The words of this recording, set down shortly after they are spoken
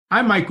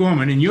I'm Mike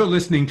Gorman, and you're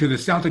listening to the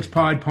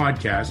CelticsPod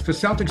podcast for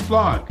Celtics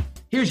Blog.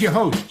 Here's your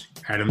host,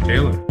 Adam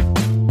Taylor.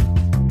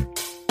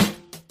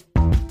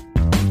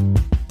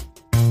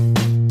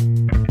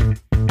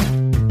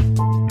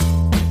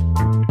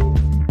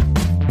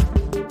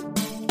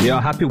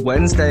 Yeah, happy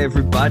Wednesday,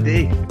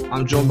 everybody.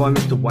 I'm joined by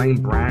Mr. Wayne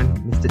Brown,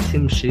 Mr.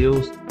 Tim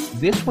Shields.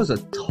 This was a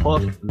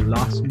tough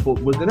loss, but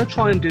we're going to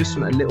try and do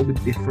something a little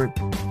bit different.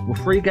 We're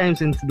 3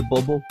 games into the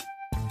bubble.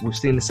 We've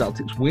seen the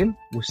Celtics win.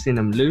 We've seen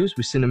them lose.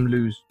 We've seen them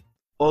lose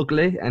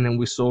ugly, and then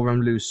we saw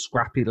them lose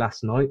scrappy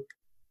last night.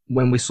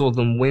 When we saw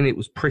them win, it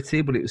was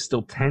pretty, but it was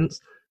still tense.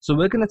 So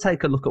we're going to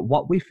take a look at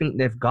what we think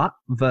they've got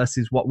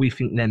versus what we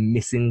think they're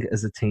missing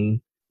as a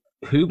team.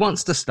 Who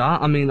wants to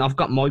start? I mean, I've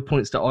got my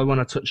points that I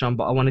want to touch on,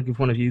 but I want to give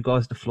one of you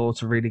guys the floor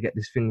to really get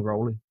this thing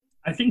rolling.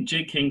 I think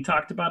Jay King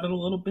talked about it a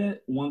little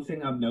bit. One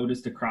thing I've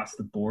noticed across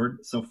the board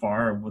so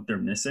far of what they're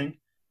missing,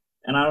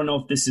 and I don't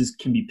know if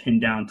can be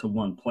pinned down to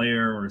one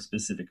player or a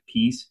specific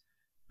piece,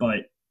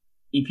 but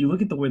if you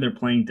look at the way they're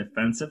playing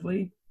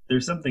defensively,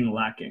 there's something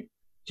lacking.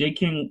 Jay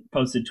King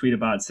posted a tweet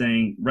about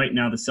saying right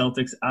now the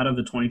Celtics, out of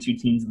the 22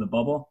 teams in the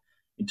bubble,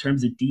 in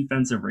terms of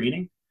defensive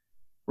rating,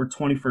 we're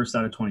 21st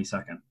out of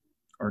 22nd.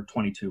 Or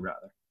 22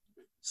 rather.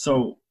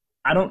 So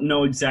I don't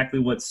know exactly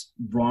what's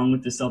wrong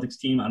with the Celtics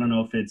team. I don't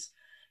know if it's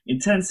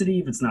intensity,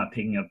 if it's not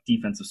picking up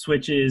defensive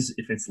switches,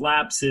 if it's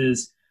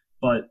lapses,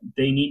 but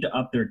they need to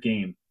up their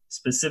game,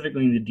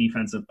 specifically in the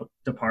defensive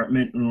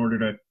department, in order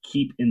to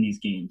keep in these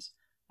games.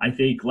 I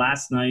think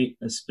last night,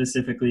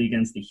 specifically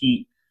against the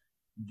Heat,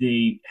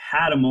 they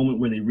had a moment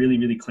where they really,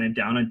 really clamped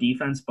down on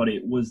defense, but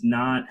it was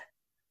not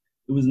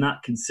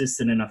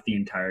consistent enough the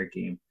entire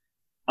game.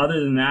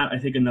 Other than that, I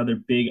think another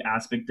big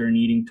aspect they're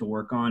needing to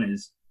work on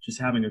is just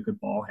having a good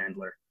ball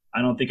handler.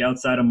 I don't think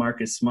outside of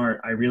Marcus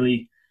Smart, I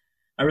really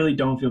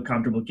don't feel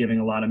comfortable giving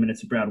a lot of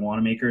minutes to Brad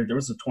Wanamaker. There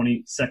was a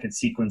 20-second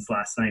sequence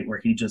last night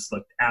where he just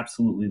looked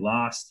absolutely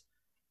lost.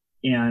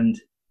 And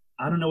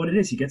I don't know what it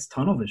is. He gets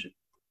tunnel vision.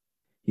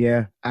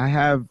 Yeah, I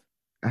have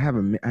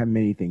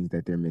many things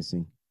that they're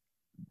missing.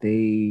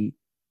 They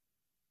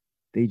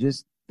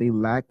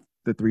lack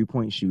the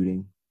 3-point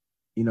shooting.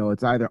 You know,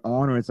 it's either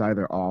on or it's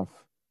either off.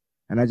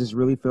 And I just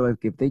really feel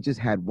like if they just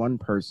had one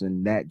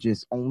person that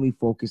just only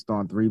focused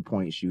on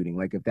 3-point shooting,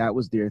 like if that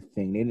was their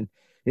thing, they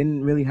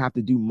didn't really have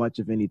to do much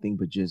of anything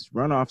but just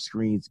run off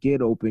screens,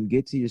 get open,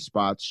 get to your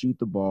spots, shoot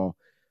the ball.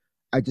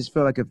 I just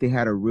feel like if they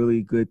had a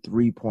really good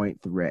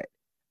 3-point threat,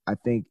 I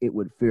think it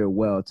would fare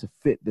well to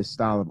fit the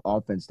style of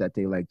offense that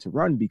they like to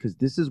run, because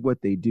this is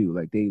what they do.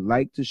 Like, they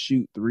like to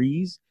shoot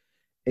threes.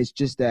 It's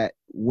just that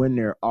when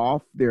they're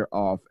off,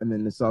 and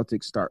then the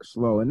Celtics start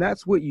slow. And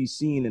that's what you've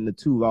seen in the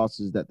 2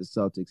 losses that the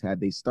Celtics had.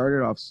 They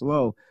started off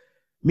slow,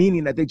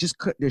 meaning that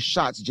their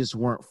shots just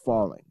weren't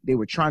falling. They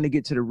were trying to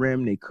get to the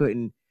rim. They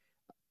couldn't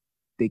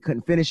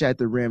finish at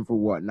the rim for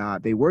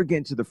whatnot. They were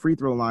getting to the free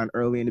throw line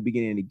early in the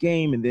beginning of the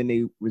game, and then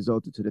they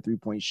resulted to the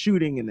 3-point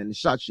shooting, and then the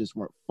shots just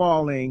weren't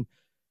falling.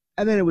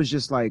 And then it was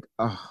just like,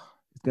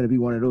 it's going to be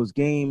one of those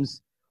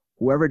games.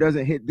 Whoever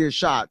doesn't hit their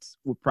shots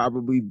will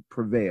probably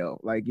prevail.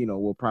 Like, you know,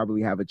 we'll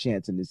probably have a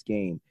chance in this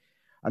game.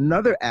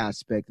 Another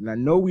aspect, and I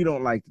know we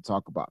don't like to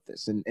talk about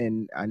this,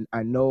 and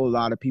I know a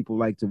lot of people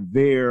like to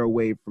veer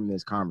away from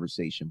this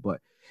conversation, but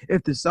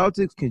if the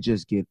Celtics can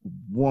just get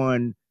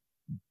one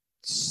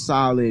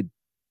solid,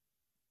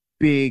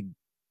 big,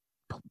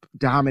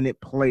 dominant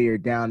player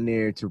down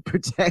there to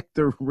protect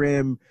the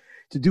rim,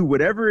 to do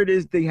whatever it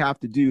is they have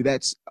to do,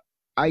 that's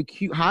high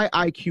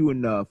IQ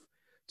enough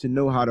to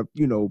know how to,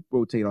 you know,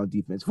 rotate on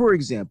defense. For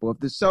example, if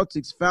the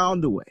Celtics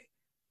found a way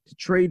to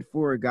trade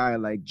for a guy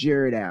like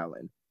Jared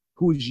Allen,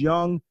 who's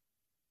young,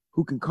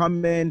 who can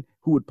come in,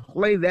 who would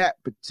play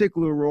that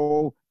particular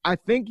role, I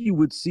think you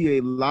would see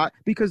a lot,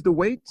 because the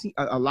way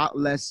a lot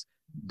less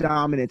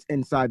dominance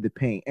inside the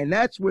paint. And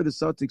that's where the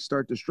Celtics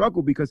start to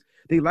struggle, because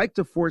they like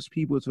to force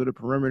people to the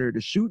perimeter to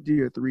shoot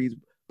their threes.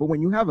 But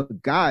when you have a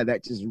guy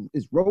that just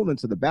is rolling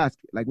to the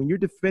basket, like when you're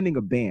defending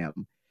a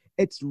Bam,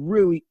 it's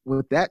really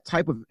with that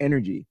type of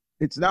energy.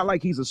 It's not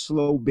like he's a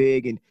slow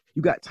big and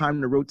you got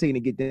time to rotate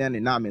and get down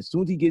and not, man. As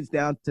soon as he gets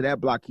down to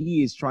that block,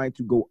 he is trying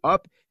to go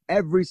up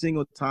every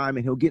single time,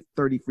 and he'll get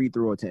 30 free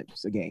throw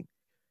attempts a game.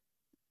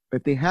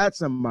 If they had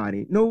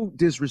somebody, no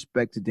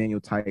disrespect to Daniel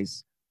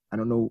Tice, I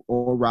don't know,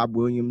 or Rob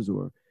Williams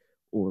or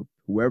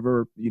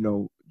whoever, you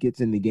know,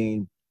 gets in the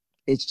game,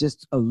 it's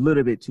just a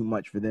little bit too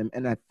much for them.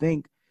 And I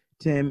think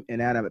Tim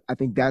and Adam, I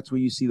think that's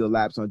where you see the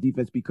lapse on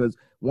defense, because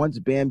once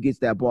Bam gets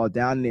that ball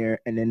down there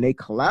and then they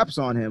collapse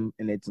on him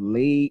and it's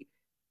late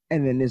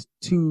and then there's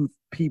 2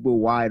 people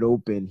wide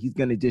open, he's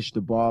going to dish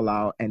the ball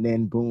out, and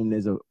then boom,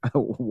 there's a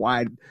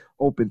wide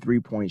open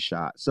 3-point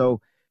shot.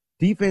 So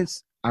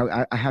defense,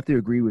 I have to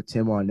agree with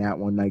Tim on that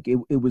one. Like,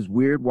 it was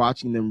weird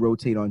watching them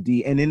rotate on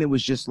D, and then it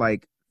was just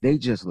like they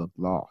just looked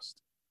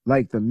lost.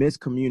 Like, the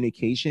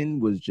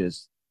miscommunication was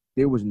just,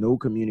 there was no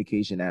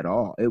communication at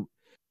all.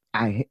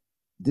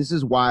 This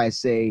is why I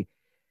say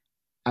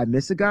I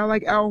miss a guy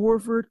like Al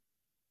Horford,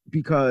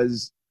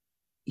 because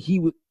he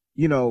would,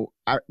 you know,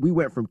 we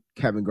went from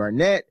Kevin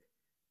Garnett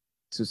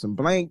to some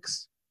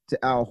blanks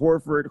to Al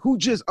Horford, who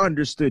just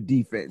understood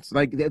defense.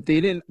 Like if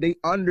they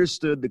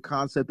understood the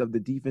concept of the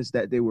defense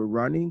that they were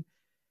running.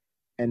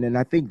 And then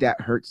I think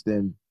that hurts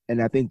them.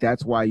 And I think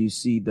that's why you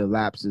see the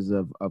lapses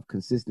of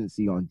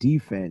consistency on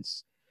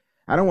defense.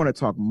 I don't want to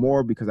talk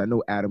more because I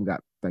know Adam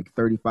got like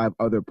 35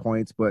 other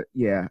points. But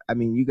yeah, I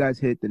mean, you guys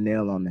hit the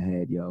nail on the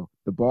head, yo.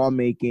 The ball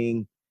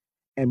making,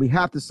 and we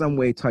have to some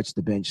way touch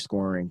the bench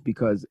scoring,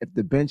 because if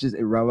the bench is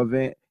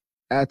irrelevant,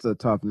 that's a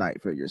tough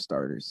night for your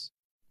starters.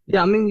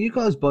 Yeah, I mean, you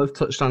guys both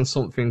touched on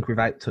something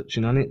without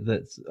touching on it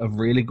that's a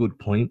really good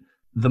point.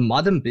 The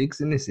modern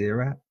bigs in this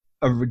era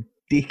are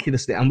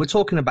ridiculously, and we're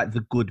talking about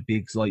the good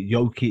bigs like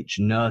Jokic,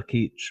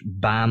 Nurkic,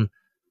 Bam,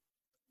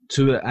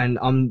 and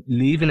I'm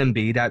leaving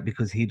Embiid out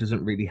because he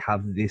doesn't really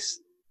have this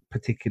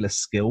particular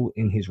skill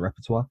in his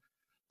repertoire.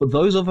 But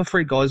those other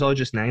three guys I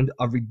just named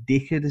are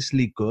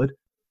ridiculously good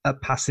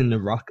at passing the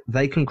rock.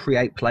 They can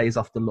create plays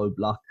off the low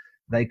block.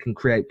 They can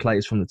create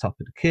plays from the top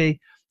of the key,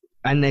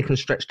 and they can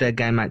stretch their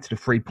game out to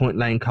the 3-point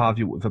lane, carve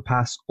you with a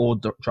pass, or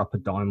drop a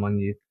dime on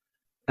you.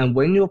 And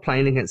when you're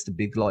playing against a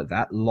big like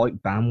that, like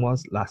Bam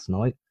was last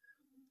night,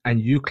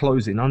 and you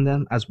close in on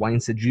them, as Wayne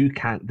said,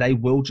 they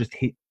will just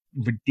hit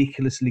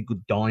ridiculously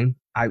good dime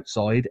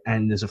outside,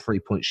 and there's a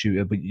 3-point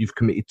shooter, but you've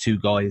committed two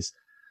guys.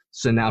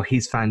 So now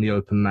he's found the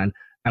open man.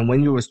 And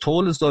when you're as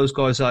tall as those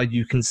guys are,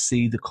 you can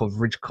see the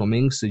coverage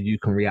coming, so you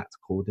can react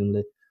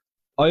accordingly.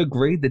 I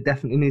agree, there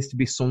definitely needs to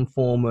be some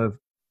form of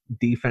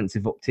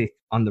defensive uptick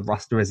on the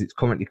roster as it's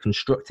currently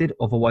constructed.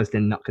 Otherwise,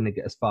 they're not going to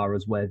get as far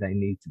as where they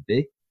need to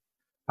be.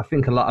 I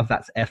think a lot of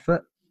that's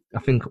effort. I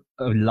think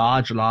a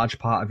large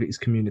part of it is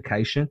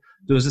communication.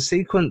 There was a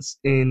sequence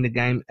in the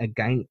game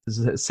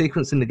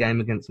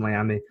against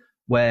Miami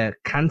where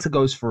Kanter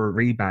goes for a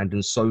rebound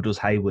and so does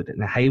Hayward.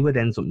 And Hayward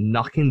ends up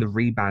knocking the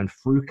rebound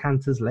through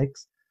Kanter's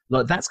legs.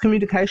 Like, that's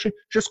communication.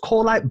 Just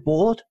call out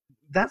board.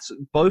 That's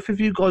both of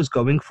you guys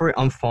going for it.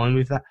 I'm fine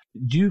with that.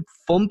 You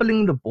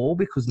fumbling the ball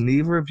because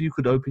neither of you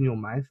could open your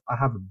mouth, I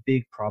have a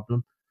big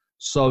problem.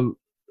 So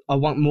I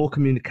want more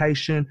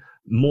communication,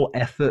 more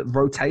effort.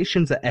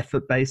 Rotations are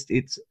effort-based.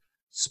 It's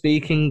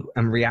speaking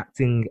and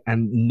reacting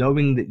and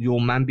knowing that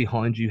your man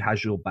behind you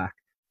has your back.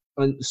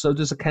 And so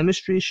there's a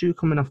chemistry issue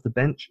coming off the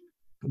bench.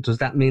 Does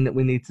that mean that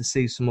we need to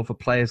see some other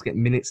players get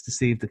minutes to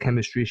see if the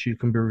chemistry issue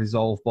can be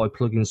resolved by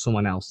plugging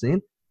someone else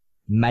in?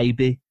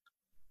 Maybe.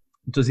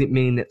 Does it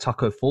mean that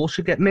Taco Fall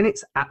should get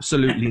minutes?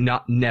 Absolutely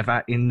not.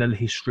 Never in the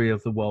history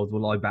of the world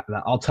will I back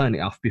that. I'll turn it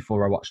off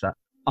before I watch that.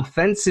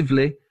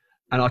 Offensively,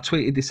 and I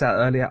tweeted this out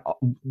earlier,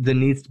 there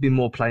needs to be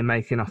more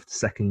playmaking off the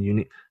second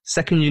unit.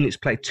 Second units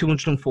played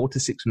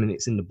 246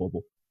 minutes in the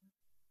bubble.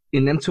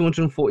 In them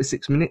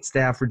 246 minutes,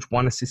 they average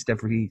one assist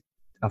every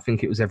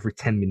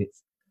 10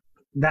 minutes.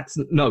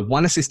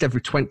 One assist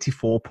every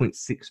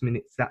 24.6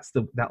 minutes.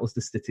 That was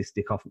the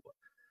statistic of it.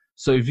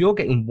 So if you're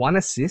getting one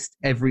assist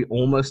every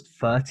almost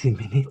 30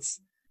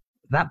 minutes,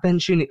 that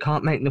bench unit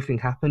can't make nothing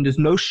happen. There's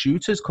no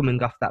shooters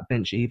coming off that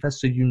bench either.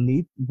 So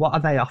what are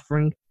they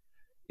offering?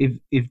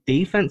 If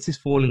defense is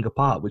falling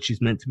apart, which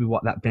is meant to be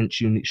what that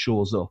bench unit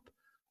shores up,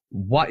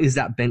 what is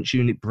that bench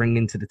unit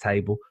bringing to the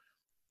table?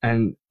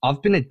 And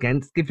I've been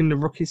against giving the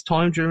rookies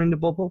time during the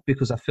bubble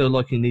because I feel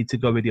like you need to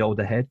go with the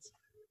older heads.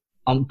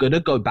 I'm going to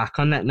go back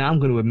on that now. I'm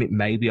going to admit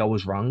maybe I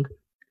was wrong.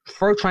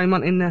 Throw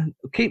Draymond in there.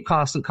 Keep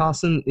Carson.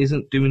 Carson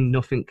isn't doing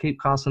nothing. Keep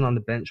Carson on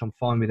the bench. I'm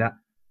fine with that.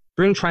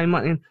 Bring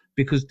Draymond in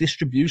because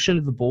distribution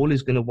of the ball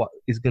is going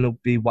to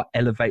be what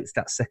elevates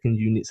that second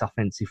unit's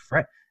offensive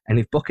threat. And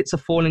if buckets are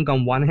falling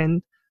on one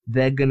end,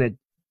 they're going to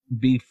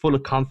be full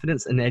of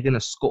confidence and they're going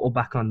to scuttle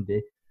back on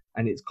D.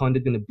 And it's kind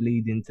of going to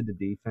bleed into the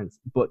defense.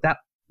 But that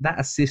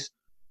assist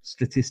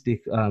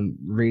statistic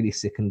really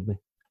sickened me.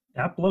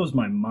 That blows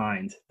my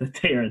mind that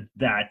they are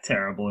that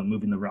terrible at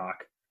moving the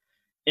rock.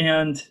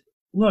 And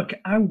look,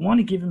 I want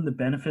to give him the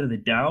benefit of the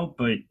doubt,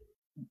 but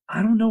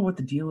I don't know what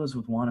the deal is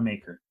with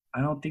Wanamaker.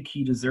 I don't think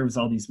he deserves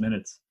all these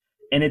minutes.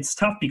 And it's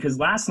tough because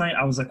last night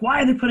I was like,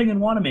 why are they putting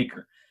in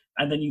Wanamaker?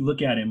 And then you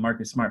look at it and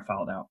Marcus Smart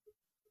fouled out.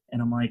 And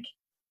I'm like,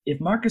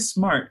 if Marcus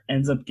Smart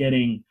ends up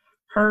getting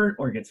hurt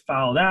or gets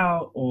fouled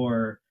out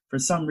or for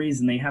some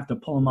reason they have to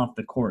pull him off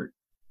the court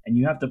and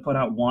you have to put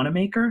out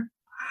Wanamaker,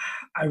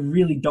 I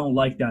really don't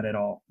like that at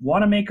all.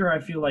 Wanamaker, I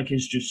feel like,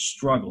 has just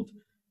struggled.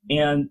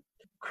 And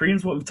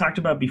Korean's what we've talked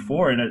about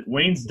before, and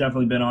Wayne's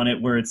definitely been on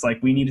it, where it's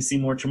like we need to see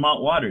more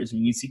Tremont Waters.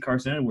 We need to see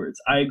Carson Edwards.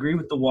 I agree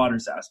with the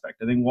Waters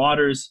aspect. I think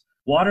Waters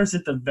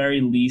at the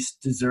very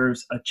least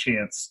deserves a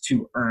chance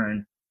to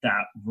earn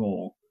that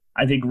role.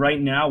 I think right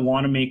now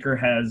Wanamaker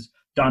has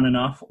done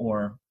enough,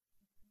 or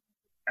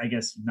I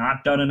guess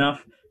not done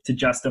enough, to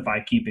justify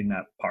keeping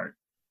that part.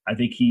 I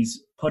think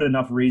he's put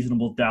enough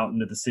reasonable doubt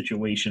into the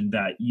situation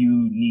that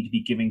you need to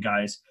be giving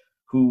guys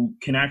who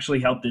can actually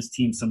help this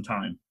team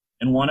sometime.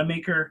 And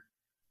Wanamaker,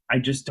 I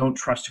just don't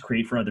trust to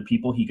create for other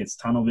people. He gets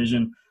tunnel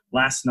vision.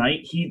 Last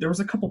night, there was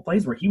a couple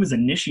plays where he was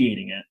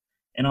initiating it.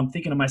 And I'm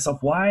thinking to myself,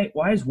 why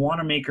is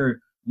Wanamaker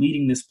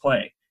leading this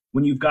play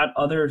when you've got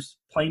other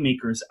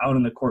playmakers out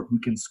on the court who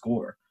can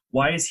score?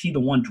 Why is he the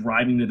one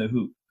driving to the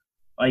hoop?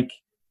 Like,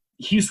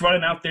 he's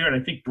running out there, and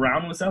I think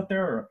Brown was out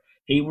there, or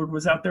Hayward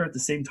was out there at the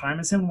same time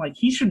as him. Like,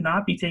 he should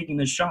not be taking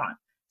this shot.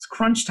 It's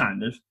crunch time.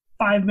 There's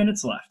 5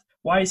 minutes left.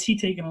 Why is he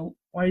taking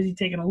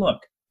a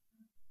look?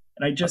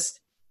 And I just,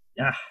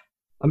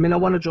 I mean, I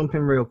want to jump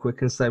in real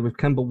quick and say, with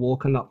Kemba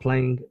Walker not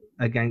playing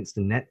against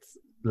the Nets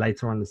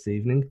later on this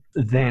evening,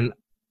 then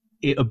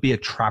it would be a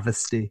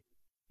travesty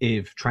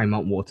if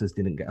Tremont Waters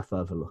didn't get a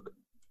further look.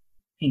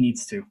 He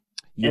needs to.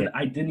 Yeah. And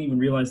I didn't even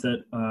realize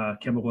that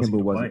Kemba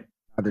wasn't going to play.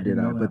 Neither did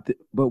I.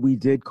 But we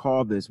did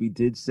call this. We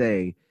did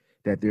say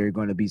that there are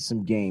going to be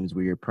some games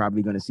where you're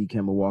probably going to see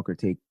Kemba Walker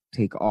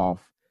take off,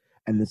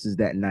 and this is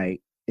that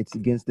night. It's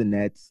against the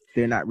Nets.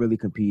 They're not really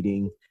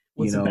competing.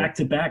 It's a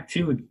back-to-back,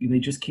 too. They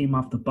just came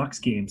off the Bucks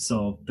game,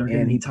 so they're going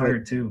to be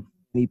tired, too.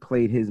 He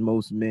played his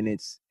most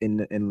minutes in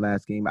the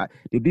last game.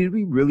 Did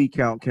we really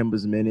count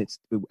Kemba's minutes?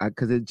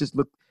 Because it just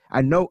looked –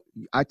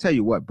 I tell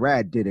you what,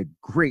 Brad did a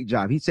great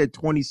job. He said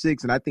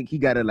 26, and I think he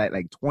got it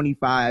like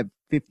 25,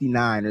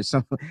 59 or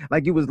something.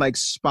 Like, it was, like,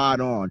 spot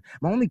on.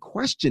 My only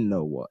question,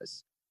 though,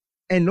 was –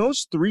 and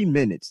those 3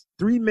 minutes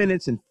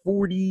and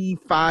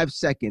 45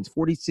 seconds,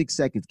 46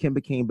 seconds,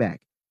 Kemba came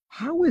back.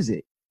 How is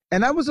it?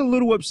 And I was a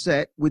little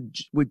upset with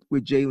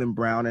Jaylen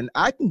Brown, and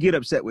I can get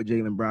upset with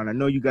Jaylen Brown. I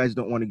know you guys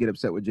don't want to get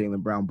upset with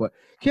Jaylen Brown, but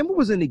Kemba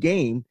was in the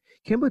game.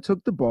 Kemba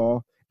took the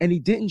ball, and he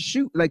didn't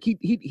shoot. Like,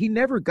 he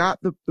never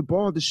got the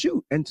ball to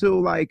shoot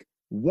until, like,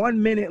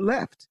 1 minute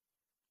left.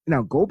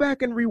 Now, go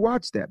back and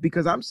rewatch that,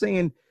 because I'm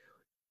saying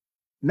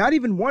not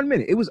even 1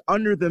 minute. It was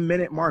under the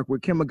minute mark where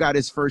Kemba got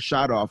his first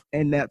shot off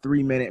in that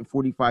 3 minute and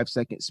 45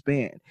 second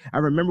span. I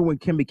remember when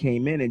Kemba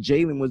came in and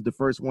Jaylen was the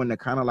first one that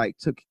kind of like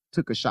took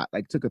a shot,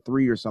 like took a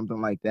three or something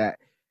like that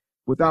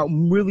without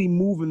really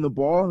moving the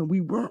ball. And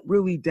we weren't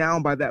really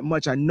down by that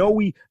much. I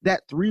know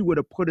that three would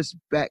have put us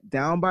back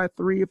down by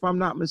 3, if I'm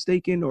not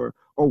mistaken, or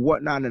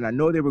whatnot. And I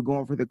know they were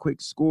going for the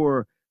quick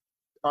score.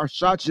 Our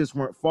shots just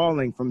weren't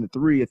falling from the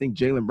 3. I think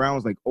Jaylen Brown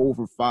was like 0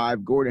 for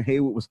 5. Gordon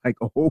Hayward was like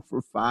 0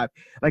 for 5.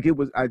 Like, it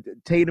was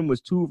Tatum was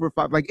 2 for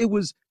 5. Like, it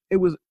was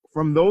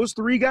from those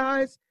 3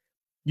 guys,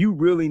 you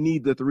really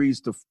need the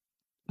threes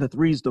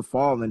to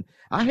fall. And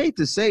I hate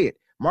to say it,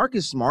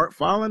 Marcus Smart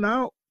fouling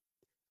out,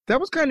 that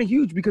was kind of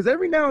huge, because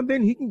every now and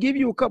then he can give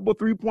you a couple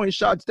 3-point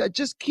shots that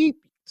just keeps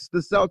the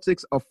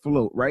Celtics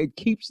afloat, right? It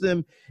keeps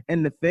them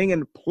in the thing,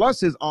 and plus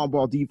his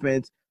on-ball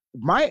defense.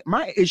 My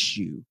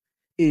issue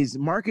is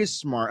Marcus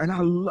Smart, and I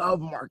love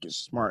Marcus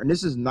Smart, and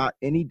this is not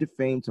any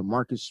defame to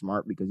Marcus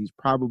Smart, because he's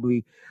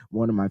probably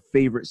one of my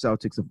favorite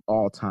Celtics of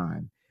all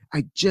time.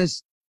 I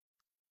just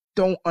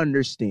don't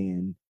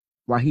understand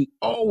why he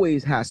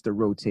always has to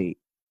rotate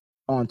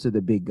onto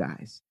the big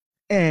guys.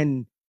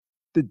 And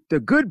the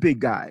good big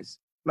guys,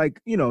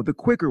 like, the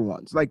quicker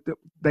ones, like the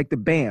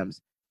Bams,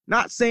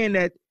 not saying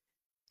that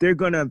they're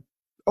going to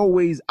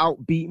always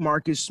outbeat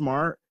Marcus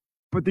Smart,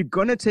 but they're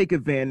going to take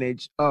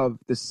advantage of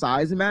the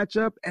size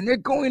matchup, and they're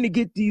going to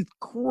get these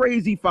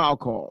crazy foul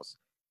calls.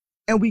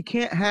 And we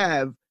can't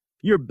have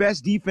your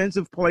best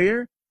defensive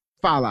player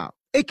foul out.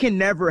 It can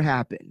never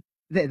happen.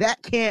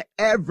 That can't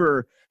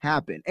ever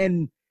happen.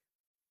 And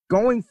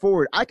going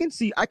forward, I could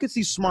see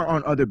Smart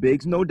on other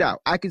bigs, no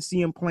doubt. I could see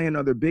him playing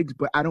other bigs,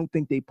 but I don't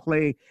think they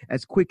play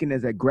as quick and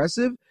as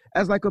aggressive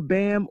as like a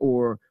Bam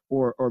or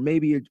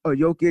maybe a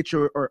Jokic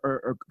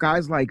or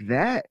guys like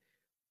that.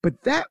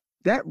 But that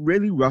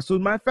really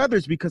rustled my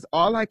feathers, because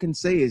all I can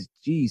say is,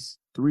 geez,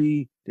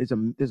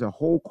 there's a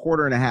whole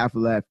quarter and a half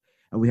left,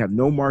 and we have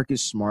no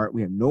Marcus Smart.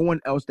 We have no one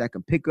else that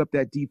can pick up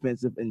that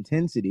defensive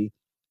intensity,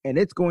 and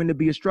it's going to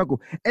be a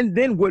struggle. And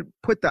then what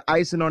put the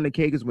icing on the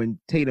cake is when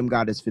Tatum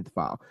got his 5th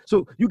foul.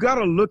 So you got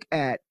to look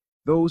at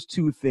those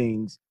two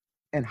things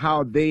and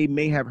how they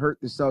may have hurt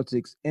the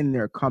Celtics in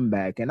their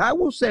comeback. And I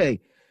will say,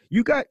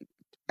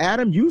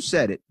 Adam, you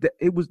said it, that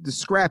it was the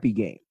scrappy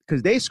game,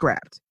 because they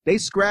scrapped. They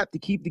scrapped to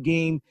keep the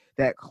game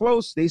that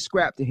close. They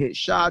scrapped to hit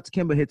shots.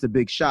 Kemba hits a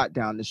big shot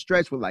down the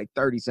stretch with like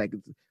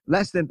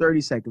less than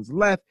 30 seconds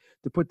left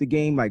to put the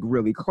game like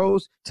really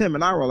close. Tim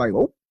and I were like,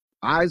 oh,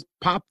 eyes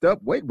popped up.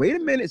 Wait a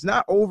minute. It's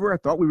not over. I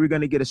thought we were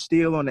going to get a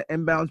steal on the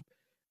inbounds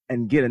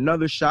and get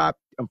another shot.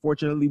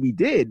 Unfortunately, we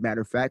did,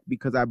 matter of fact,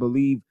 because I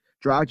believe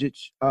Dragic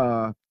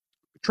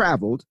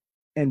traveled,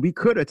 and we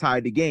could have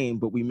tied the game,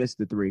 but we missed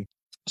the 3.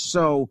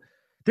 So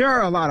there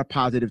are a lot of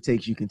positive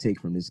takes you can take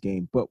from this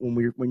game, but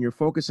when you're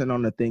focusing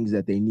on the things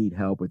that they need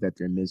help with, that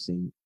they're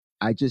missing,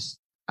 am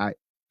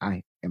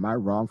I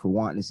wrong for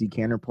wanting to see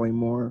Kanter play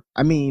more?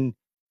 I mean,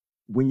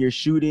 when you're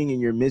shooting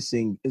and you're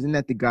missing, isn't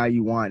that the guy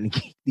you want to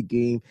keep the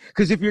game?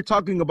 Because if you're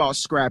talking about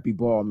scrappy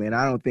ball, man,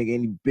 I don't think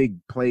any big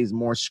plays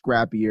more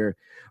scrappier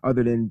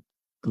other than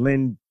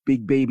Glenn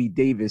Big Baby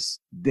Davis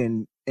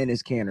than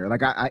Enes Kanter.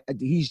 Like,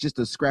 he's just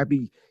a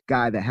scrappy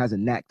guy that has a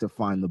knack to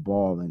find the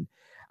ball, and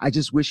I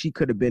just wish he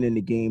could have been in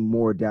the game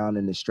more down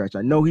in the stretch.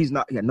 I know he's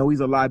not. I know he's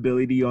a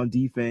liability on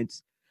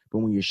defense, but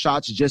when your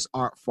shots just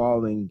aren't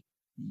falling,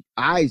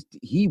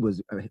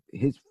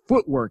 his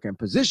footwork and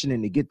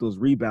positioning to get those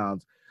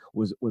rebounds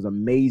was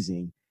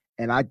amazing.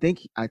 And I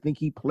think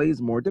he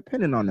plays more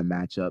depending on the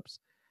matchups.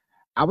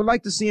 I would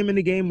like to see him in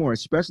the game more,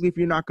 especially if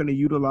you're not going to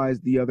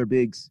utilize the other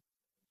bigs.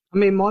 I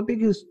mean, my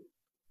biggest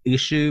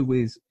issue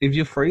with if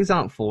your threes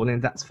aren't falling,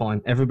 that's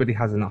fine. Everybody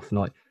has an off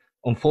night.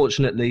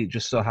 Unfortunately, it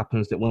just so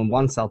happens that when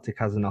one Celtic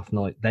has an off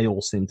night, they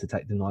all seem to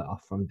take the night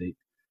off from deep.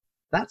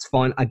 That's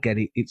fine. I get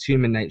it. It's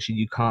human nature.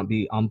 You can't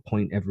be on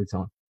point every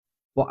time.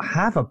 But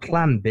have a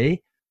plan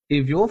B.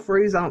 If your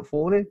threes aren't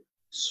falling,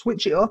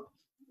 switch it up.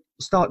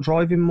 Start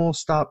driving more.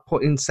 Start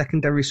putting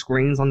secondary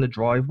screens on the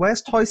drive.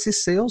 Where's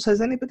Tice's seals?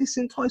 Has anybody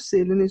seen Tice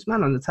sealing his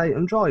man on the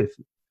Tatum drive?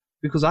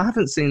 Because I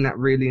haven't seen that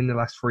really in the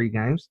last 3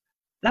 games.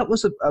 That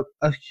was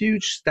a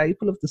huge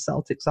staple of the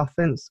Celtics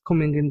offense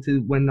coming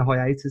into when the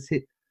hiatus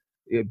hit.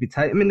 It would be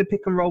Tatum in the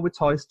pick and roll with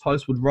Tice.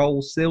 Tice would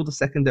roll, seal the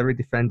secondary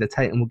defender.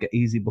 Tatum would get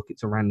easy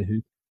buckets around the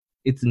hoop.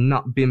 It's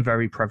not been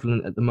very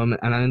prevalent at the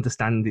moment, and I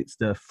understand it's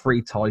the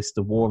free Tice,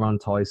 the war on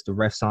Tice. The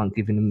refs aren't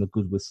giving him the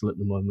good whistle at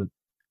the moment.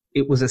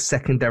 It was a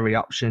secondary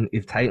option.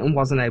 If Tatum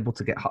wasn't able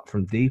to get hot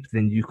from deep,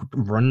 then you could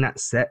run that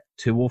set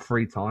 2 or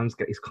 3 times,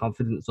 get his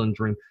confidence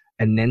under him,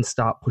 and then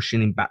start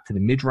pushing him back to the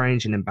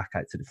mid-range and then back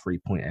out to the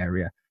 3-point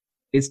area.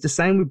 It's the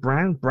same with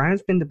Brown.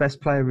 Brown's been the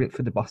best player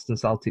for the Boston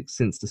Celtics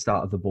since the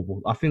start of the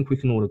bubble. I think we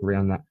can all agree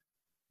on that.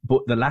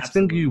 But the last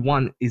thing you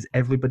want is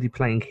everybody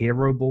playing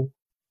hero ball.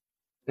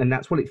 And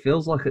that's what it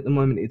feels like at the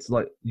moment. It's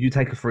like, you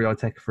take a free, I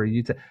take a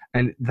free.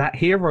 And that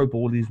hero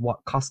ball is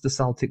what cost the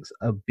Celtics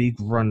a big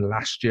run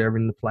last year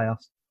in the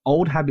playoffs.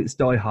 Old habits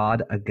die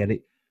hard, I get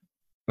it.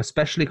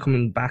 Especially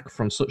coming back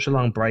from such a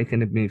long break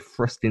and being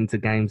thrust into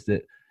games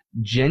that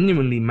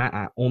genuinely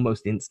matter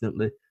almost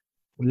instantly.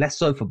 Less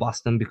so for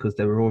Boston because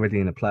they were already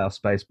in a playoff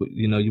space, but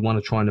you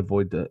want to try and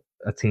avoid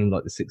a team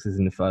like the Sixers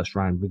in the first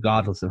round,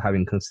 regardless of how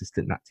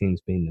inconsistent that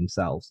team's been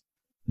themselves.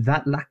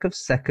 That lack of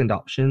second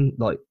option,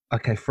 like,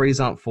 okay, threes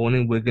aren't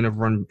falling, we're going to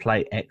run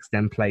play X,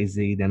 then play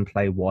Z, then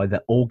play Y,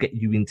 that all get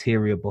you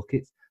interior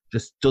buckets,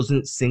 just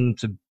doesn't seem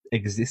to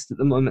exist at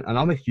the moment. And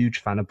I'm a huge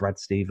fan of Brad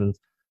Stevens.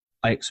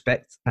 I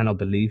expect and I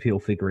believe he'll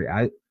figure it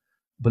out.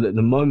 But at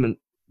the moment,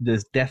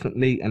 there's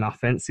definitely an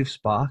offensive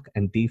spark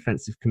and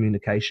defensive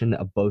communication that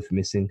are both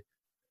missing.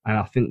 And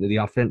I think that the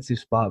offensive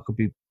spark could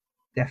be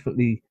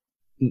definitely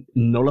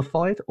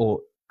nullified or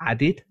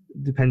added,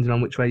 depending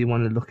on which way you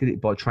want to look at it,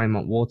 by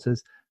Tremont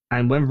Waters.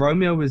 And when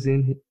Romeo was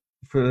in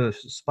for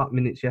spot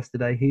minutes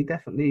yesterday, he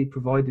definitely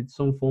provided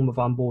some form of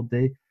onboard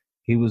D.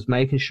 He was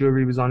making sure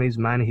he was on his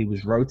man. He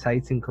was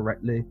rotating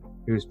correctly.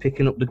 He was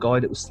picking up the guy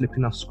that was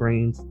slipping off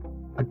screens.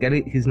 I get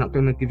it, he's not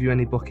going to give you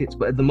any buckets,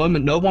 but at the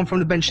moment, no one from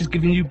the bench is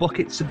giving you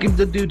buckets, so give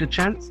the dude a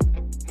chance.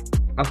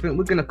 I think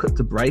we're going to cut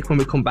to break. When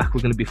we come back,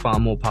 we're going to be far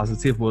more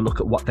positive. We'll look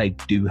at what they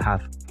do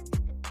have.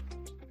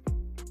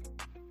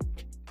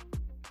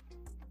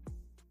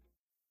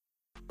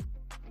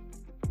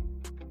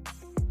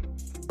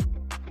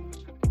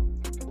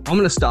 I'm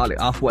going to start it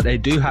off. What they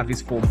do have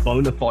is 4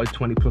 bona fide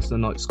 20-plus a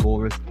night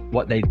scorers.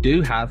 What they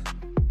do have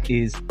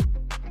is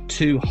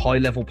 2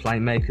 high-level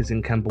playmakers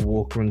in Kemba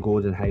Walker and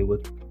Gordon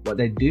Hayward. What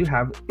they do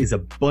have is a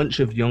bunch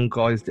of young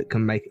guys that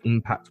can make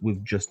impact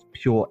with just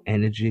pure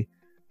energy.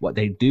 What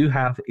they do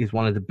have is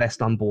one of the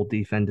best on-ball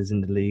defenders in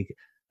the league,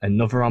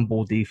 another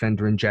on-ball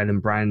defender in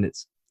Jaylen Brown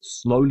that's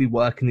slowly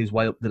working his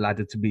way up the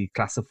ladder to be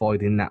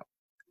classified in that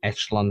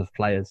echelon of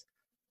players.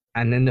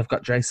 And then they've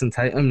got Jason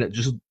Tatum that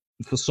just,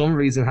 for some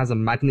reason, has a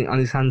magnet on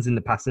his hands in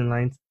the passing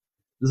lanes.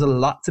 There's a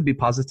lot to be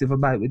positive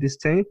about with this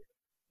team,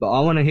 but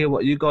I want to hear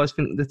what you guys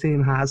think the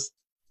team has.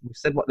 We've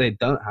said what they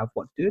don't have.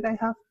 What do they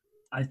have?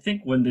 I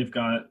think when they've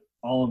got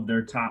all of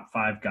their top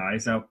 5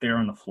 guys out there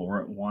on the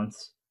floor at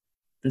once,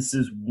 this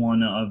is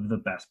one of the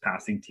best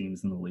passing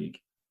teams in the league.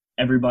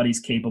 Everybody's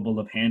capable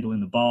of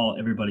handling the ball.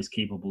 Everybody's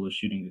capable of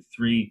shooting the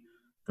 3.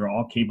 They're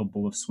all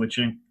capable of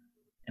switching.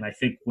 And I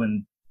think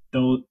when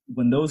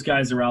those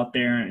guys are out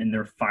there and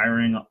they're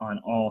firing on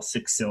all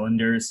 6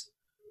 cylinders,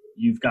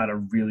 you've got a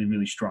really,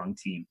 really strong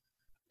team.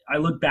 I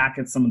look back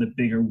at some of the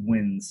bigger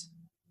wins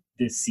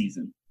this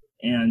season.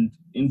 And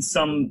in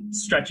some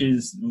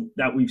stretches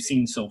that we've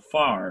seen so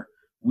far,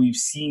 we've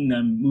seen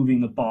them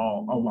moving the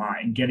ball a lot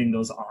and getting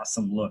those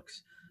awesome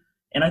looks.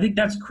 And I think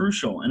that's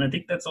crucial. And I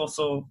think that's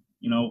also,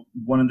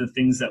 one of the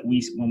things that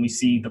when we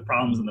see the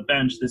problems on the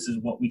bench, this is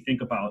what we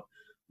think about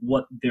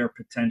what their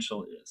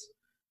potential is.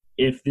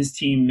 If this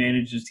team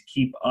manages to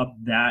keep up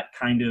that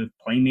kind of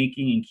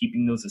playmaking and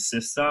keeping those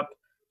assists up,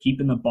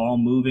 keeping the ball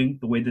moving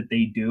the way that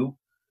they do,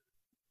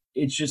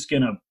 it's just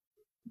going to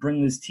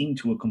bring this team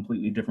to a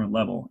completely different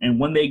level. And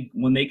when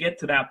they get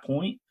to that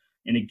point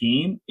in a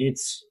game,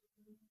 it's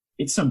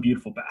some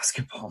beautiful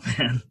basketball,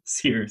 man.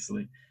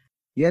 Seriously.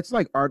 Yeah, it's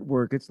like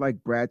artwork. It's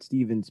like Brad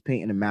Stevens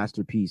painting a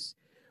masterpiece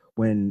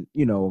when,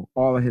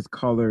 all of his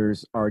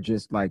colors are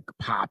just like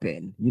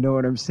popping. You know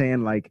what I'm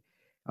saying? Like,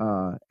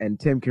 and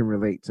Tim can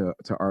relate to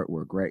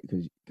artwork, right?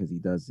 Because he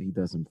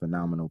does some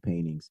phenomenal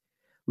paintings.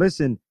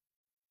 Listen,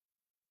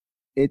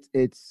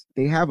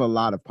 they have a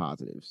lot of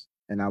positives.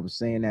 And I was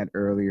saying that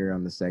earlier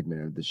on the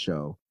segment of the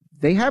show.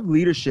 They have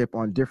leadership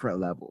on different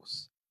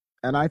levels.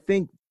 And I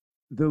think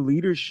the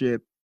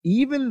leadership,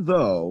 even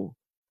though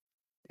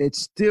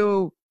it's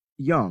still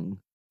young,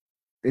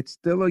 it's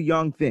still a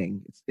young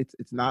thing.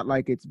 It's not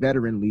like it's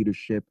veteran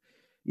leadership.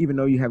 even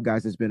though you have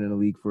guys that's been in the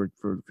league for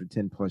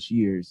 10 plus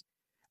years.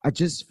 I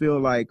just feel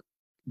like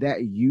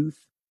that youth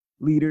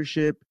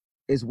leadership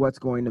is what's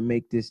going to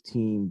make this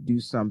team do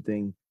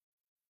something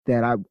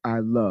that I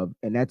love,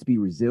 and that's be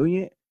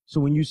resilient.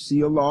 So when you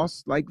see a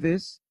loss like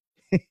this,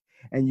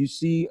 and you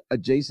see a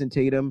Jason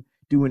Tatum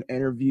do an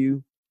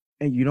interview,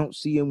 and you don't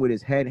see him with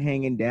his head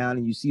hanging down,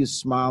 and you see a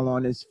smile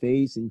on his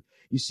face, and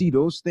you see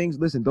those things.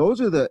 Listen, those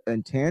are the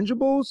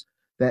intangibles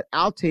that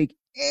I'll take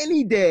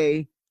any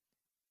day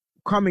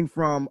coming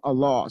from a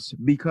loss,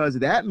 because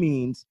that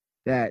means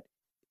that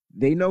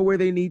they know where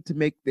they need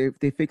to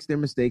they fix their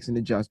mistakes and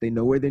adjust. They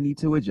know where they need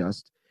to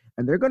adjust,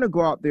 and they're going to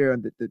go out there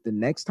the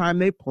next time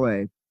they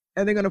play,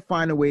 and they're going to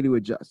find a way to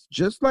adjust.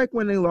 Just like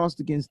when they lost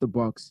against the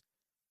Bucks,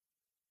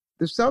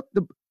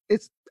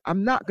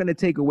 I'm not going to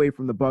take away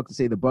from the Bucks and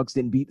say the Bucks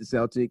didn't beat the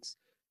Celtics,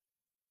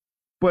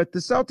 but the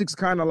Celtics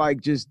kind of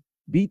like just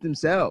beat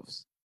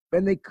themselves,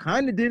 and they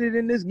kind of did it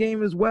in this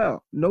game as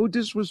well. No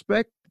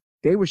disrespect.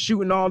 They were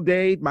shooting all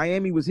day.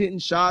 Miami was hitting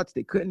shots.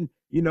 They couldn't,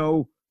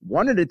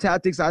 one of the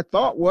tactics I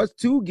thought was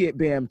to get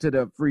Bam to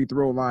the free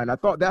throw line. I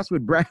thought that's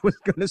what Brad was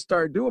going to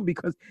start doing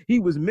because he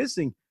was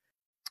missing.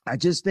 I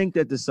just think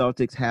that the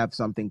Celtics have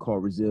something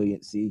called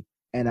resiliency,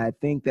 and I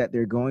think that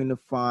they're going to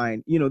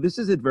find, this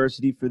is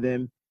adversity for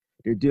them.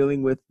 They're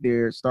dealing with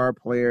their star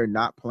player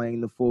not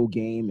playing the full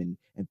game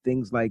and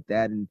things like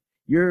that, and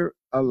you're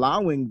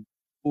allowing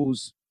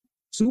those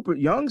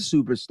young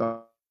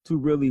superstars to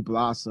really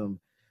blossom.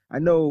 I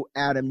know,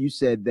 Adam, you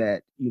said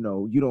that, you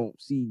don't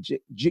see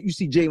you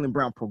see Jaylen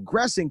Brown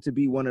progressing to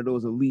be one of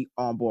those elite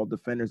on-ball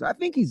defenders. I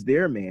think he's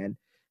there, man.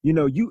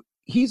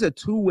 He's a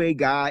two-way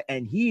guy,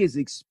 and he is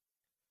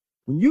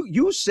when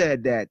you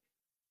said that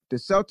the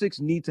Celtics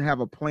need to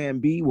have a plan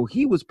B, well,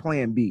 he was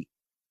plan B.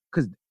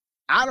 Because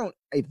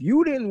if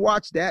you didn't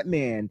watch that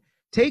man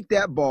take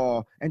that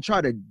ball and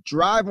try to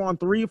drive on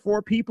 3 or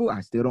 4 people,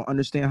 I still don't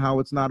understand how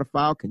it's not a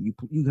foul.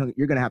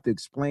 You're going to have to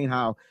explain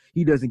how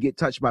he doesn't get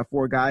touched by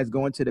 4 guys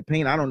going to the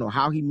paint. I don't know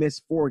how he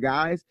missed 4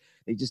 guys.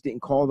 They just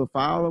didn't call the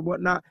foul or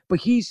whatnot. But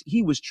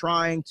he was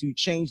trying to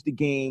change the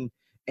game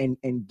and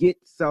get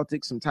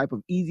Celtics some type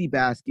of easy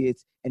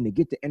baskets and to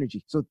get the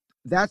energy. So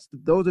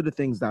those are the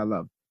things that I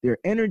love. Their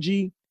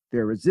energy,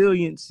 their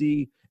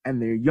resiliency,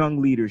 and their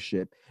young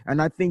leadership.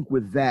 And I think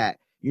with that,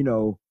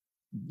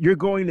 you're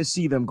going to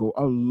see them go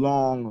a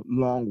long,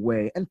 long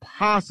way and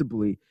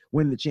possibly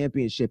win the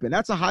championship. And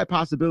that's a high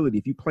possibility.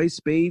 If you play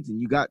spades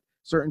and you got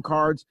certain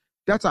cards,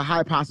 that's a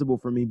high possible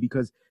for me,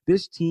 because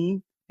this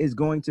team is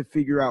going to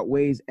figure out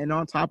ways. And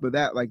on top of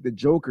that, like, the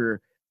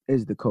Joker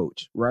is the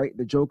coach, right?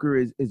 The Joker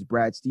is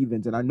Brad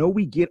Stevens. And I know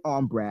we get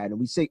on Brad and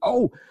we say,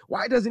 oh,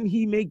 why doesn't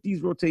he make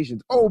these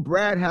rotations? Oh,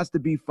 Brad has to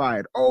be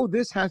fired. Oh,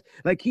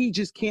 he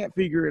just can't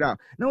figure it out.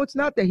 No, it's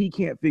not that he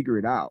can't figure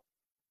it out.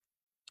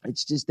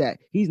 It's just that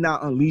he's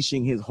not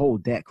unleashing his whole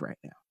deck right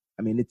now.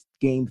 I mean, it's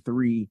game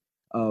 3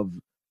 of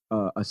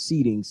a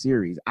seeding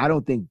series.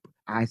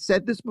 I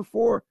said this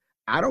before,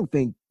 I don't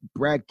think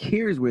Brad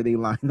cares where they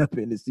line up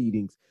in the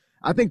seedings.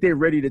 I think they're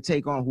ready to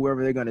take on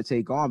whoever they're going to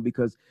take on,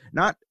 because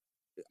not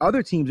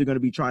other teams are going to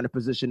be trying to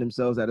position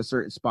themselves at a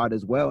certain spot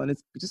as well. And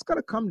it's just going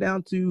to come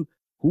down to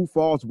who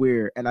falls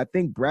where. And I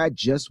think Brad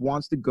just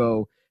wants to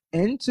go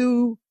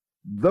into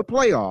the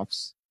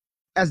playoffs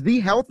as the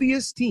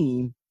healthiest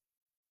team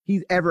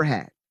he's ever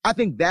had. I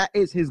think that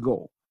is his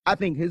goal. I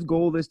think his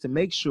goal is to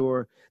make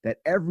sure that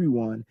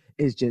everyone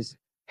is just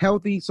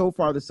healthy. So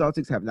far, the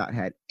Celtics have not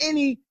had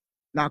any,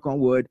 knock on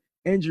wood,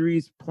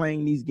 injuries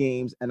playing these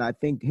games. And I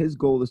think his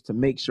goal is to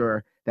make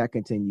sure that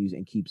continues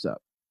and keeps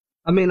up.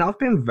 I mean, I've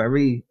been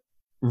very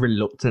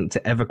reluctant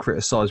to ever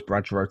criticize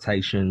Brad's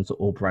rotations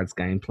or Brad's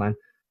game plan,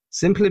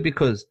 simply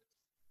because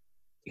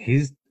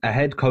he's a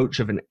head coach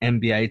of an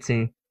NBA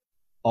team.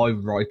 I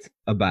write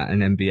about an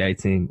NBA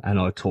team and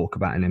I talk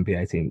about an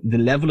NBA team. The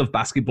level of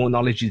basketball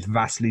knowledge is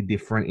vastly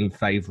different in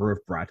favor of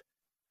Brad.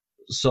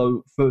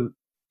 So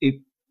it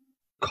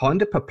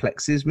kind of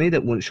perplexes me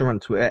that once you're on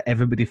Twitter,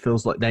 everybody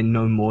feels like they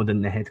know more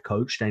than the head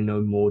coach. They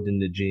know more than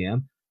the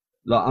GM.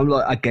 I'm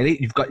like, I get it.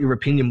 You've got your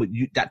opinion, but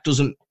that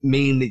doesn't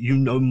mean that you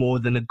know more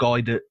than a guy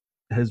that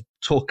has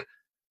took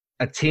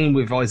a team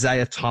with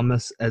Isaiah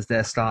Thomas as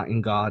their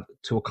starting guard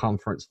to a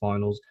conference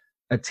finals,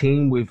 a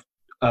team with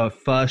a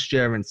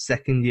first-year and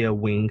second-year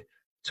wing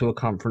to a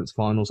conference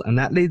finals. And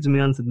that leads me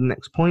on to the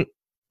next point.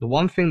 The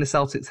one thing the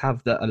Celtics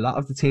have that a lot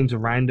of the teams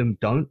around them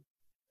don't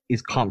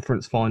is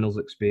conference finals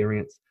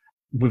experience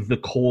with the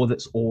core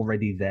that's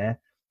already there.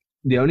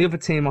 The only other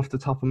team off the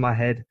top of my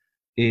head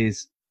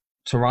is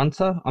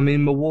Toronto. I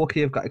mean,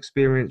 Milwaukee have got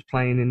experience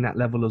playing in that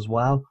level as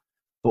well.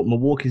 But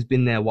Milwaukee's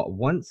been there,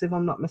 once, if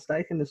I'm not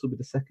mistaken? This will be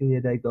the second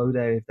year they go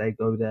there, if they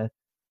go there.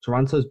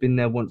 Toronto's been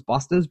there once.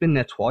 Boston's been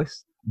there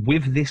twice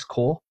with this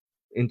core.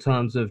 In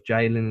terms of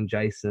Jalen and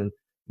Jason,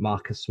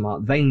 Marcus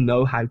Smart, they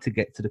know how to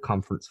get to the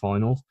conference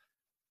finals.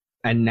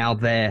 And now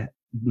they're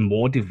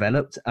more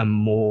developed and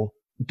more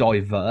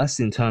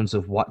diverse in terms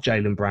of what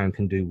Jaylen Brown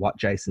can do, what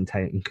Jason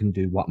Tatum can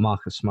do, what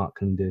Marcus Smart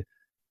can do,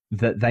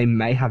 that they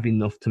may have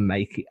enough to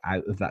make it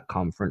out of that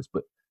conference.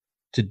 But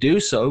To do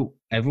so,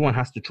 everyone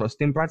has to trust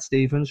in Brad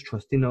Stevens,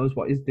 trust he knows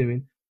what he's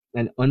doing,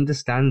 and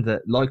understand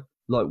that, like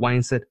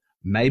Wayne said,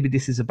 maybe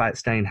this is about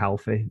staying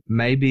healthy.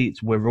 Maybe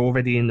we're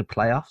already in the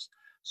playoffs,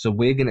 so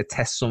we're going to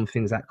test some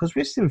things out. Because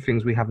we've seen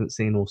things we haven't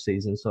seen all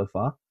season so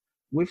far.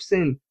 We've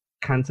seen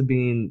Cantor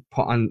being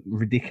put on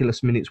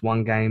ridiculous minutes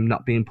one game,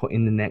 not being put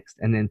in the next,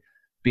 and then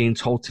being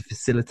told to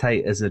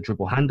facilitate as a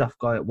dribble handoff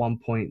guy at one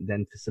point,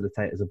 then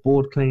facilitate as a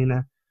board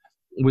cleaner.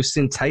 We've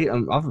seen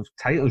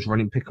Tatum's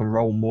running pick and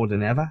roll more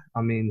than ever.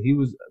 I mean, he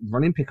was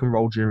running pick and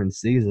roll during the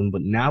season,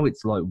 but now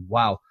it's like,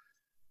 wow.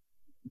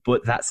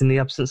 But that's in the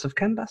absence of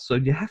Kemba. So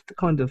you have to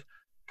kind of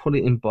put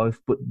it in both.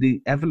 But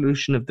the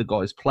evolution of the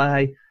guys'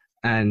 play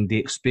and the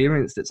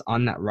experience that's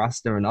on that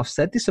roster, and I've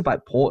said this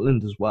about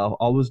Portland as well.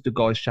 I was the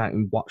guy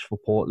shouting, watch for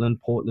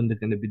Portland. Portland are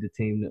going to be the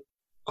team that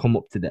come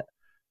up to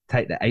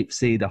take the 8th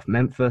seed off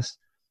Memphis.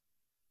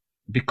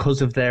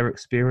 Because of their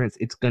experience,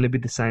 it's going to be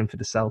the same for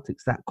the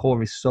Celtics. That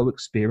core is so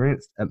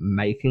experienced at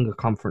making a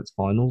conference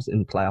finals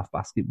in playoff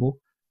basketball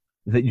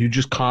that you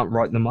just can't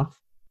write them off.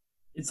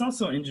 It's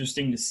also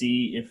interesting to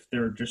see if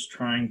they're just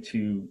trying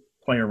to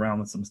play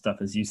around with some stuff,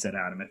 as you said,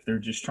 Adam. If they're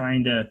just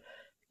trying to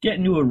get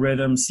into a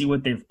rhythm, see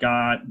what they've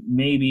got.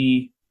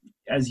 Maybe,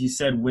 as you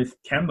said, with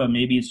Kemba,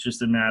 maybe it's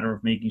just a matter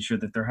of making sure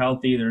that they're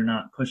healthy, they're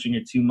not pushing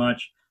it too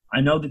much.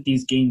 I know that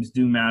these games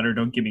do matter,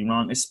 don't get me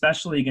wrong,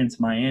 especially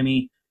against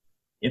Miami.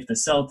 If the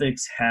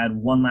Celtics had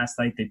won last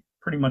night, they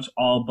pretty much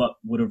all but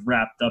would have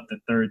wrapped up the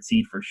 3rd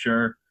seed for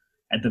sure.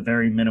 At the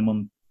very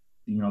minimum,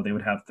 they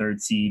would have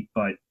 3rd seed,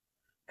 but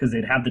because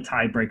they'd have the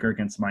tiebreaker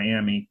against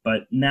Miami.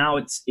 But now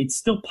it's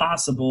still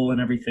possible and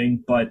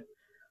everything, but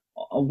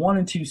a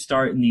 1-2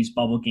 start in these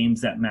bubble games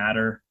that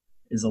matter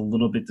is a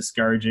little bit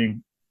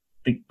discouraging.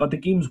 But the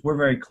games were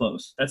very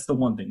close. That's the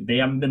one thing. They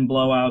haven't been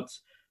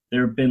blowouts.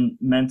 There have been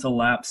mental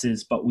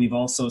lapses, but we've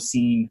also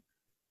seen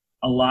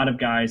a lot of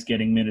guys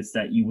getting minutes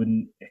that you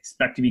wouldn't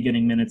expect to be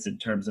getting minutes, in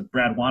terms of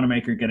Brad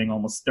Wanamaker getting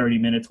almost 30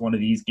 minutes one of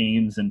these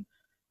games. And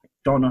I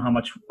don't know how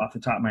much off the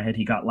top of my head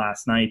he got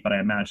last night, but I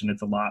imagine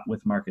it's a lot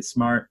with Marcus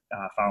Smart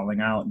fouling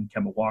out and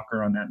Kemba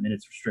Walker on that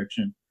minutes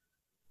restriction.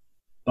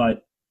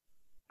 But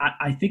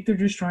I think they're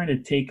just trying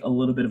to take a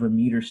little bit of a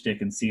meter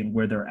stick and seeing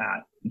where they're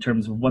at in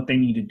terms of what they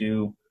need to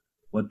do,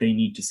 what they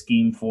need to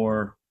scheme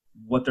for,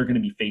 what they're going to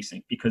be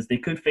facing. Because they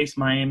could face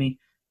Miami.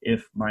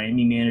 If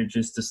Miami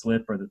manages to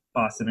slip or the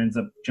Boston ends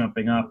up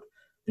jumping up,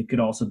 they could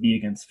also be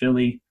against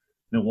Philly.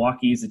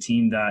 Milwaukee is a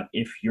team that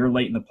if you're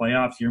late in the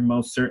playoffs, you're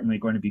most certainly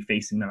going to be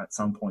facing them at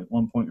some point,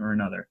 one point or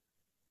another.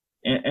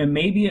 And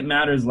maybe it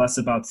matters less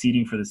about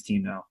seeding for this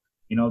team now.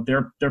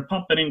 They're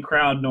pumping in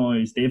crowd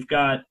noise. They've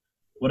got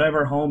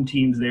whatever home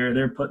teams there,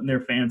 they're putting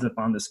their fans up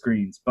on the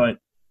screens. But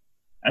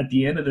at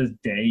the end of the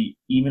day,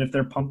 even if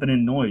they're pumping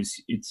in noise,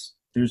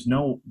 there's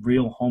no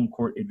real home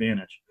court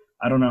advantage.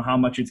 I don't know how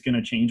much it's going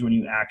to change when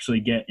you actually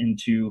get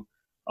into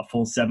a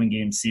full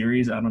 7-game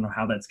series. I don't know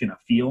how that's going to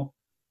feel.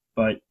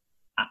 But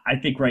I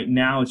think right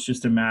now it's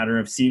just a matter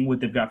of seeing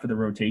what they've got for the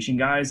rotation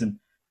guys. And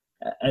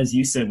as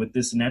you said, with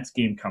this Nets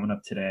game coming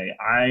up today,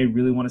 I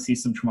really want to see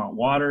some Tremont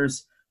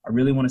Waters. I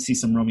really want to see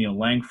some Romeo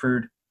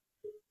Langford.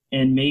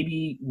 And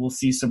maybe we'll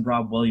see some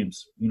Rob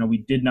Williams.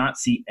 We did not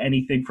see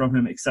anything from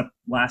him except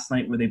last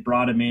night where they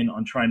brought him in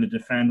on trying to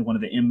defend one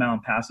of the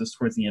inbound passes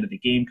towards the end of the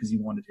game because he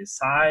wanted his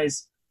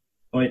size.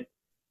 But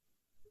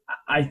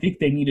I think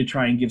they need to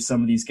try and give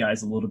some of these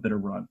guys a little bit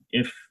of run.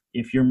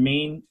 If your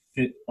main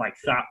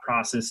thought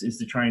process is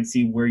to try and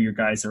see where your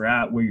guys are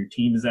at, where your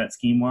team is at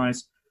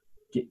scheme-wise,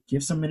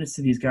 give some minutes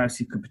to these guys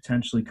who could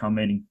potentially come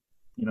in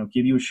and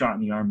give you a shot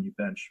in the arm of your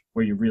bench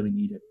where you really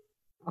need it.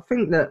 I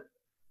think that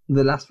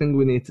the last thing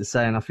we need to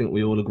say, and I think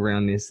we all agree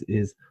on this,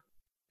 is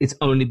it's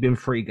only been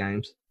 3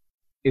 games.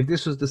 If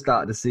this was the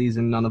start of the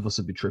season, none of us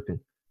would be tripping.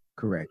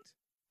 Correct.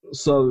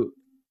 So,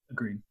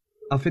 agreed.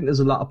 I think there's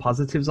a lot of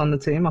positives on the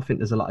team. I think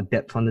there's a lot of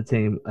depth on the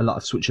team, a lot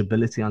of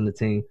switchability on the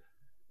team.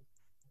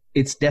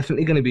 It's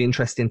definitely going to be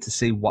interesting to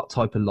see what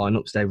type of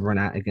lineups they run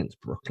out against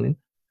Brooklyn.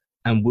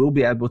 And we'll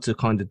be able to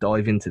kind of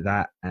dive into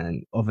that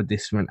and other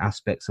different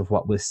aspects of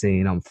what we're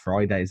seeing on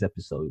Friday's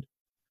episode.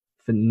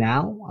 For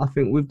now, I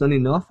think we've done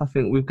enough. I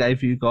think we've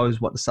gave you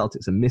guys what the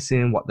Celtics are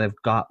missing, what they've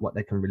got, what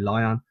they can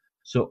rely on.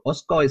 So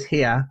us guys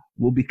here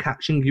will be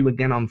catching you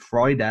again on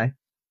Friday.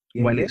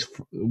 It's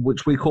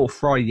which we call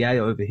Friday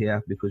over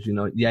here because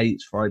yay,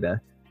 it's Friday.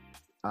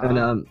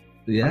 And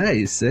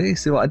you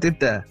see what I did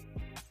there.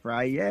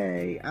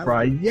 Friday. All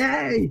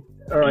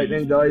right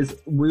then, guys,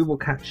 we will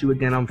catch you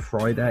again on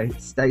Friday.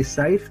 Stay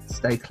safe,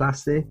 stay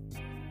classy.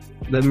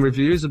 Them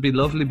reviews would be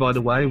lovely, by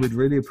the way. We'd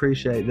really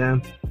appreciate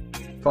them.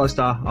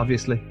 5-star,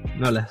 obviously,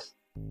 no less.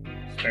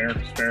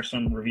 Spare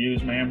some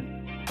reviews,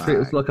 ma'am. Treat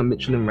us like a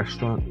Michelin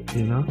restaurant,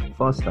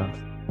 5 stars.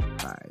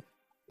 5.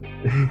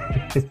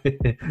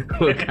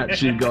 We'll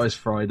catch you guys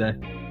Friday.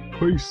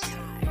 Peace.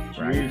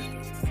 Cheers.